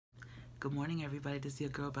Good morning, everybody. This is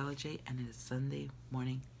your girl Bella J, and it is Sunday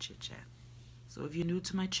morning chit chat. So, if you're new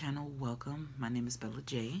to my channel, welcome. My name is Bella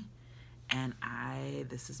J, and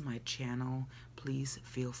this is my channel. Please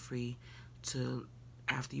feel free to,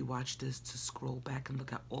 after you watch this, to scroll back and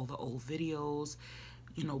look at all the old videos.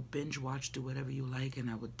 You know, binge watch, do whatever you like, and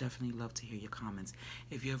I would definitely love to hear your comments.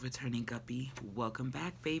 If you're a returning guppy, welcome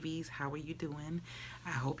back, babies. How are you doing?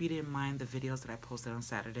 I hope you didn't mind the videos that I posted on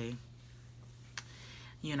Saturday.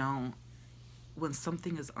 You know, when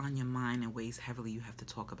something is on your mind and weighs heavily, you have to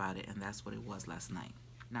talk about it, and that's what it was last night.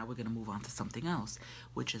 Now we're going to move on to something else,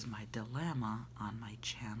 which is my dilemma on my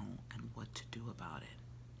channel and what to do about it.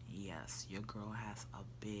 Yes, your girl has a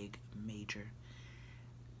big, major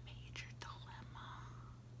dilemma.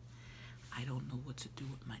 I don't know what to do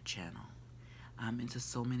with my channel. I'm into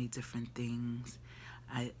so many different things.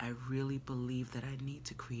 I really believe that I need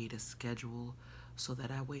to create a schedule so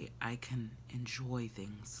that way I can enjoy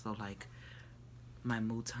things. So like, my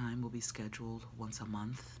mood time will be scheduled once a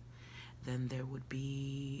month. Then there would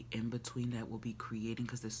be, in between that, will be creating,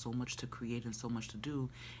 because there's so much to create and so much to do.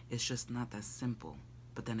 It's just not that simple.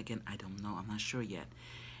 But then again, I don't know. I'm not sure yet.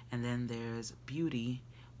 And then there's beauty,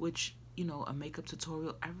 which, you know, a makeup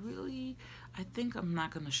tutorial. I think I'm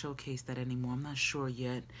not going to showcase that anymore. I'm not sure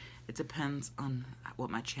yet. It depends on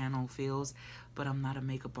what my channel feels. But I'm not a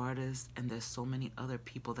makeup artist, and there's so many other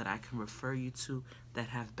people that I can refer you to that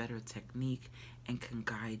have better technique and can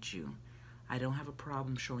guide you. I don't have a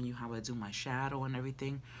problem showing you how I do my shadow and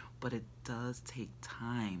everything, but it does take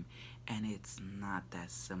time, and it's not that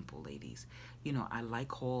simple, ladies. You know, I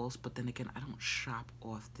like hauls, but then again, I don't shop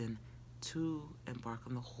often to embark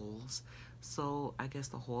on the hauls. So I guess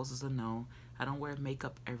the hauls is a no. I don't wear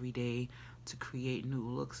makeup every day to create new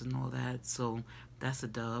looks and all that, so that's a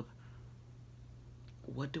dub.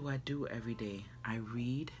 What do I do every day? I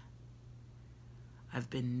read. I've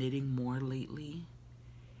been knitting more lately,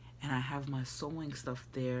 and I have my sewing stuff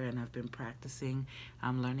there, and I've been practicing.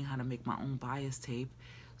 I'm learning how to make my own bias tape.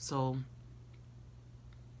 So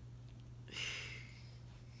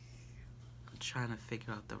I'm trying to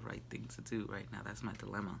figure out the right thing to do right now. That's my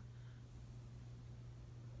dilemma.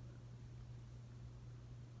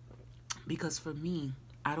 Because for me,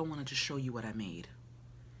 I don't want to just show you what I made.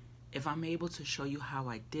 If I'm able to show you how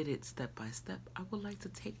I did it step by step, I would like to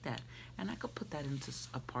take that, and I could put that into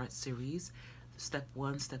a part series, step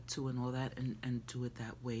 1, step 2, and all that, and do it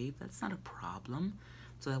that way. That's not a problem.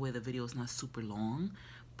 So that way the video is not super long.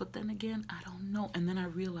 But then again, I don't know. And then I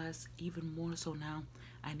realized even more so now,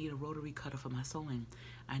 I need a rotary cutter for my sewing.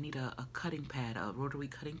 I need a cutting pad, a rotary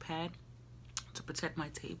cutting pad, to protect my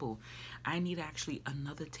table. I need actually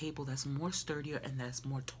another table that's more sturdier and that's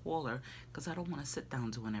more taller, because I don't want to sit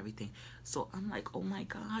down doing everything. So I'm like, oh my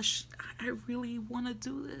gosh, I really want to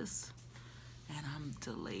do this, and I'm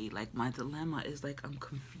delayed. Like, my dilemma is like, I'm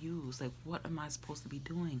confused. Like, what am I supposed to be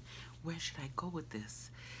doing? Where should I go with this?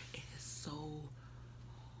 It is so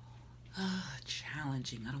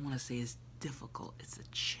challenging. I don't want to say it's difficult. It's a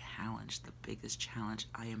challenge. The biggest challenge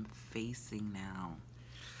I am facing now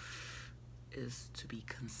is to be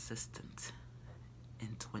consistent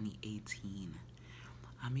in 2018.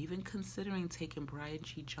 I'm even considering taking Brian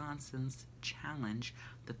G. Johnson's challenge,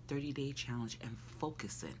 the 30-day challenge, and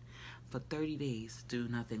focus it. For 30 days, do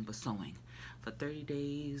nothing but sewing. For 30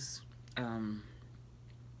 days, I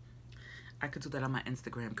could do that on my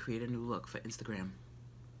Instagram, create a new look for Instagram.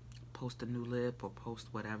 Post a new lip or post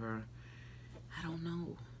whatever. I don't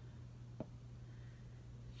know.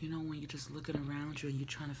 You know, when you're just looking around you and you're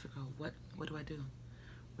trying to figure out, what do I do?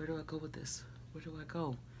 Where do I go with this? Where do I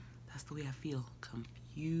go? That's the way I feel.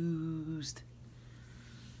 Confused.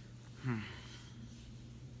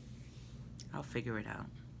 I'll figure it out.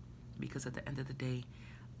 Because at the end of the day,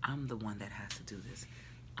 I'm the one that has to do this.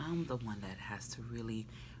 I'm the one that has to really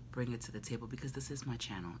bring it to the table, because this is my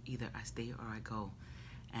channel. Either I stay or I go.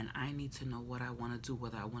 And I need to know what I want to do,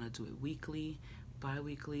 whether I want to do it weekly,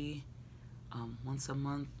 bi-weekly, once a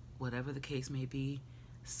month, whatever the case may be.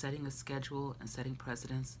 Setting a schedule and setting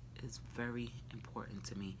precedents is very important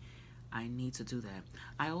to me. I need to do that.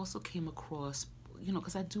 I also came across, you know,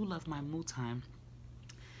 because I do love my mood time,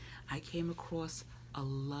 I came across a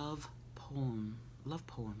love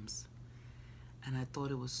poems, and I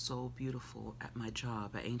thought it was so beautiful at my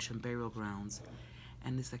job at Ancient Burial Grounds,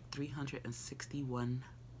 and it's like 361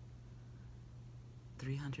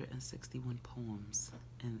 poems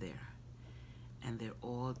in there. And they're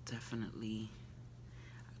all definitely,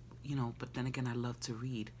 you know, but then again, I love to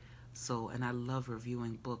read. So, and I love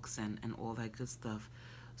reviewing books and all that good stuff.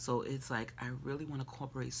 So it's like, I really want to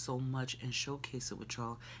incorporate so much and showcase it with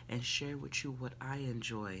y'all and share with you what I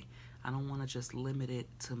enjoy. I don't want to just limit it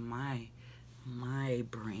to my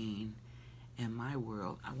brain and my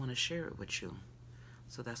world. I want to share it with you.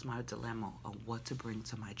 So that's my dilemma of what to bring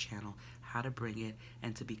to my channel, how to bring it,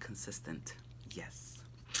 and to be consistent. Yes,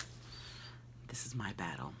 this is my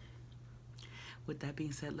battle. With that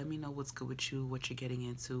being said, let me know what's good with you, what you're getting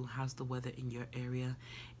into. How's the weather in your area?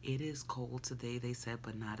 It is cold today, they said,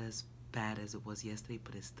 but not as bad as it was yesterday,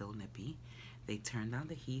 but it's still nippy. They turned down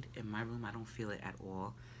the heat. In my room, I don't feel it at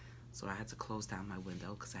all. So I had to close down my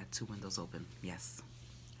window because I had 2 windows open. Yes,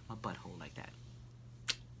 I'm a butthole like that.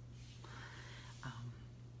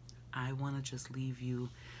 I want to just leave you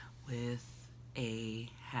with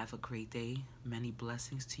have a great day. Many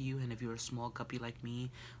blessings to you. And if you're a small guppy like me,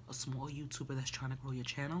 a small YouTuber that's trying to grow your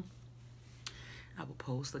channel, I will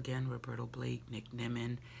post again Roberto Blake, Nick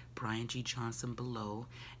Nimmin, Brian G. Johnson below,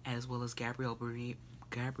 as well as Gabrielle Marie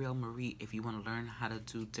if you want to learn how to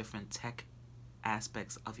do different tech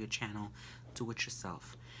aspects of your channel. Do it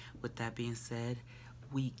yourself. With that being said,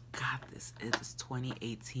 we got this. It is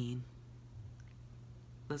 2018.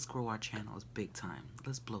 Let's grow our channels big time.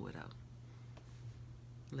 Let's blow it up.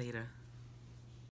 Later.